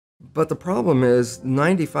But the problem is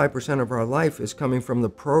 95% of our life is coming from the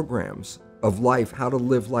programs of life, how to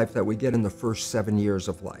live life that we get in the first 7 years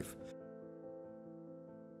of life.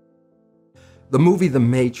 The movie The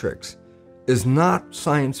Matrix is not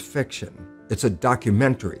science fiction, it's a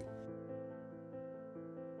documentary.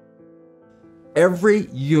 Every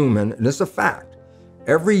human, and this is a fact,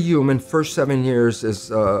 every human first 7 years is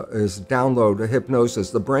download a hypnosis.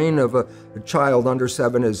 The brain of a child under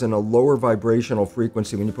 7 is in a lower vibrational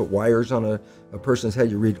frequency. When you put wires on a person's head,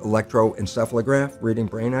 you read electroencephalograph, reading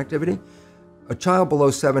brain activity. A child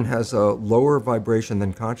below 7 has a lower vibration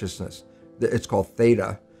than consciousness. It's called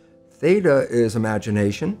theta. Theta is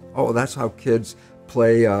imagination. Oh, that's how kids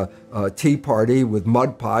play a tea party with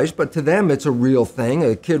mud pies, but to them it's a real thing.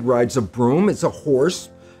 A kid rides a broom, it's a horse.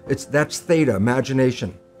 That's theta,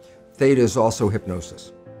 imagination. Theta is also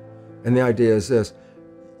hypnosis. And the idea is this: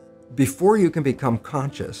 before you can become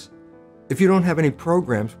conscious, if you don't have any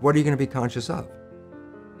programs, what are you going to be conscious of?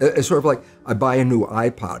 It's sort of like I buy a new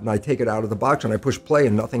iPod and I take it out of the box and I push play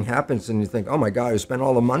and nothing happens, and you think, oh my God, I spent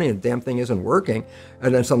all the money and the damn thing isn't working.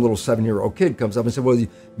 And then some little 7-year-old kid comes up and says, well,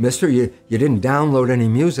 mister, you didn't download any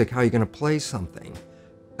music. How are you going to play something?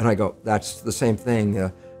 And I go, that's the same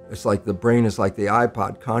thing. It's like the brain is like the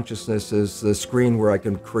iPod. Consciousness is the screen where I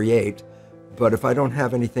can create. But if I don't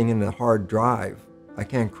have anything in the hard drive, I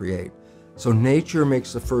can't create. So nature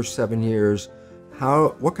makes the first 7 years.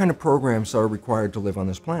 What kind of programs are required to live on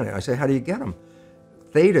this planet? I say, how do you get them?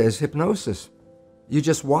 Theta is hypnosis. You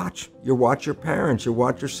just watch. You watch your parents, you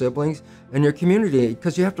watch your siblings, and your community,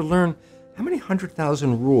 because you have to learn how many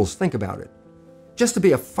 100,000 rules. Think about it. Just to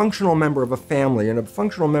be a functional member of a family and a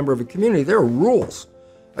functional member of a community, there are rules.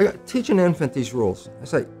 Teach an infant these rules. I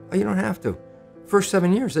say, oh, you don't have to. First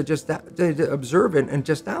 7 years, they observe it and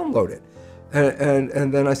just download it.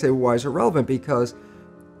 And then I say, well, why is it relevant? Because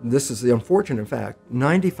this is the unfortunate fact.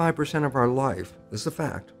 95% of our life, this is a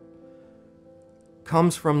fact,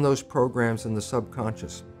 comes from those programs in the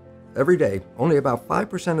subconscious. Every day, only about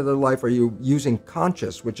 5% of their life are you using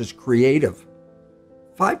conscious, which is creative.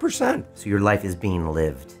 5%. So your life is being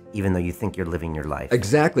lived, even though you think you're living your life.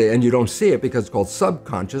 Exactly, and you don't see it because it's called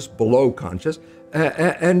subconscious, below conscious.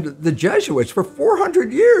 And the Jesuits, for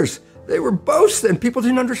 400 years, they were boasting. People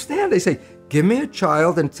didn't understand. They say, give me a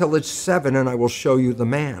child until it's 7 and I will show you the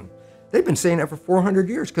man. They've been saying that for 400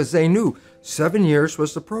 years because they knew 7 years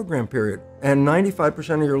was the program period. And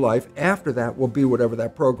 95% of your life after that will be whatever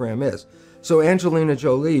that program is. So Angelina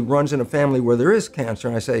Jolie runs in a family where there is cancer.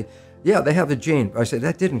 And I say, yeah, they have the gene. I say,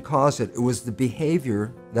 that didn't cause it. It was the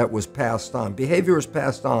behavior that was passed on. Behavior is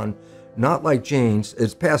passed on, not like genes.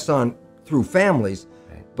 It's passed on through families,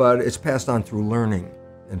 but it's passed on through learning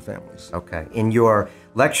in families. Okay. In your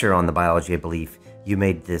lecture on the biology of belief, you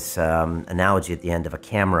made this analogy at the end of a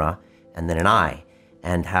camera and then an eye,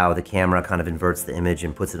 and how the camera kind of inverts the image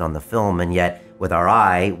and puts it on the film, and yet with our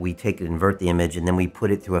eye, we invert the image and then we put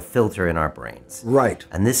it through a filter in our brains. Right.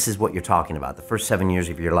 And this is what you're talking about. The first 7 years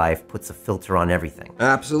of your life puts a filter on everything.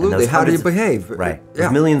 Absolutely. How do you behave? Right.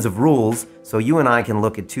 There's millions of rules, so you and I can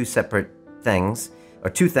look at two separate things, or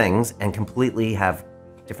two things, and completely have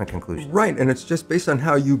different conclusions. Right, and it's just based on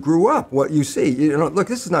how you grew up, what you see. You know, look,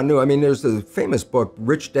 this is not new. I mean, there's the famous book,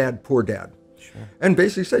 Rich Dad, Poor Dad. Sure. And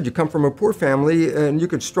basically said you come from a poor family and you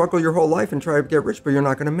could struggle your whole life and try to get rich, but you're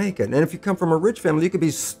not going to make it. And if you come from a rich family, you could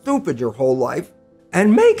be stupid your whole life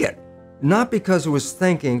and make it. Not because it was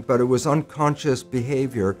thinking, but it was unconscious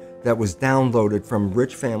behavior that was downloaded from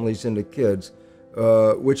rich families into kids,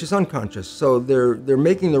 which is unconscious. So they're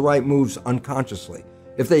making the right moves unconsciously.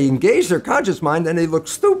 If they engage their conscious mind, then they look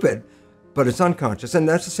stupid, but it's unconscious. And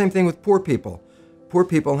that's the same thing with poor people. Poor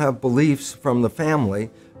people have beliefs from the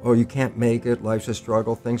family. Oh, you can't make it, life's a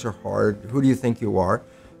struggle, things are hard, who do you think you are?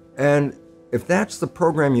 And if that's the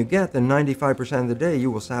program you get, then 95% of the day you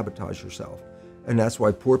will sabotage yourself. And that's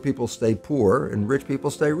why poor people stay poor and rich people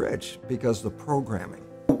stay rich, because of the programming.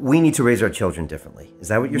 We need to raise our children differently. Is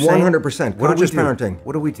that what you're saying? 100%. Conscious parenting.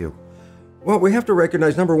 What do we do? Well, we have to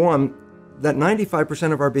recognize, number one, that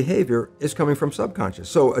 95% of our behavior is coming from subconscious.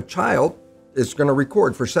 So a child is going to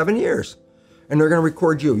record for 7 years, and they're going to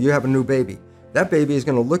record you. You have a new baby. That baby is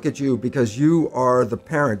going to look at you because you are the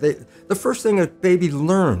parent. The first thing a baby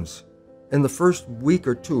learns in the first week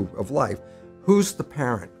or two of life, who's the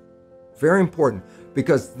parent? Very important,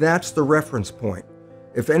 because that's the reference point.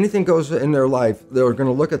 If anything goes in their life, they're going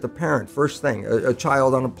to look at the parent first thing. A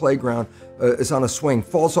child on a playground is on a swing,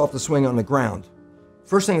 falls off the swing on the ground.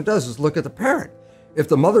 First thing it does is look at the parent. If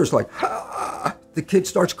the mother's like, ah, the kid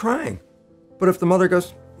starts crying. But if the mother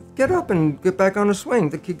goes, get up and get back on the swing,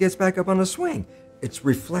 the kid gets back up on the swing. It's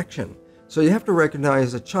reflection. So you have to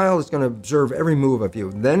recognize a child is going to observe every move of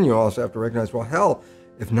you. Then you also have to recognize, well, hell,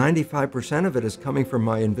 if 95% of it is coming from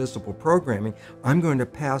my invisible programming, I'm going to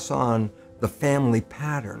pass on the family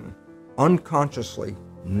pattern unconsciously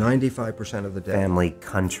 95% of the day. Family,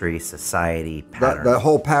 country, society, pattern. The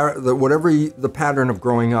whole pattern, the pattern of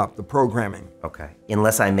growing up, the programming. Okay.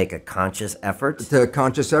 Unless I make a conscious effort? The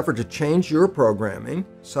conscious effort to change your programming.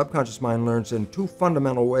 Subconscious mind learns in two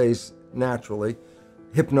fundamental ways naturally.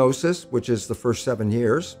 Hypnosis, which is the first 7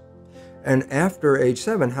 years. And after age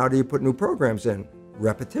 7, how do you put new programs in?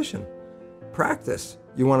 Repetition. Practice.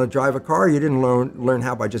 You want to drive a car, you didn't learn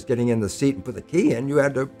how by just getting in the seat and put the key in. You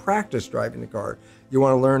had to practice driving the car. You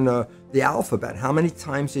want to learn the alphabet. How many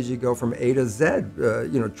times did you go from A to Z?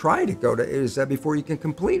 Try to go to A to Z before you can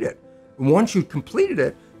complete it. And once you completed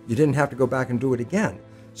it, you didn't have to go back and do it again.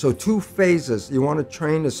 So 2 phases. You want to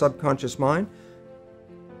train the subconscious mind.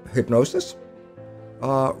 Hypnosis,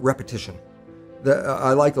 repetition.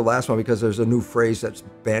 I like the last one because there's a new phrase that's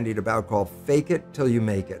bandied about called fake it till you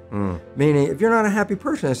make it. Meaning, if you're not a happy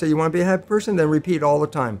person, I say, you want to be a happy person? Then repeat all the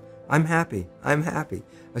time, I'm happy, I'm happy.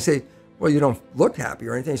 I say, well, you don't look happy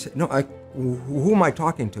or anything. I say, no, who am I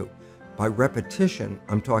talking to? By repetition,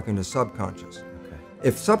 I'm talking to subconscious. Okay.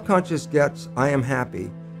 If subconscious gets, I am happy,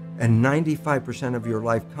 and 95% of your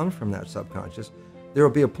life comes from that subconscious, there will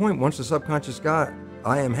be a point once the subconscious got,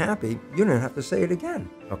 I am happy, you don't have to say it again.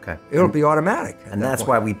 Okay. It'll be automatic. And that's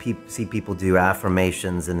why we see people do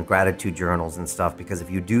affirmations and gratitude journals and stuff, because if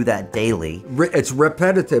you do that daily... It's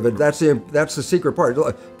repetitive. That's the secret part.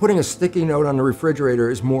 Putting a sticky note on the refrigerator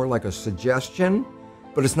is more like a suggestion,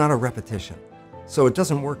 but it's not a repetition. So it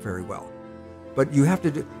doesn't work very well. But you have to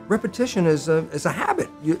do... Repetition is a habit.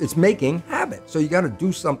 It's making habit. So you got to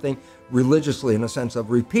do something religiously in a sense of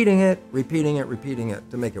repeating it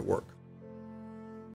to make it work.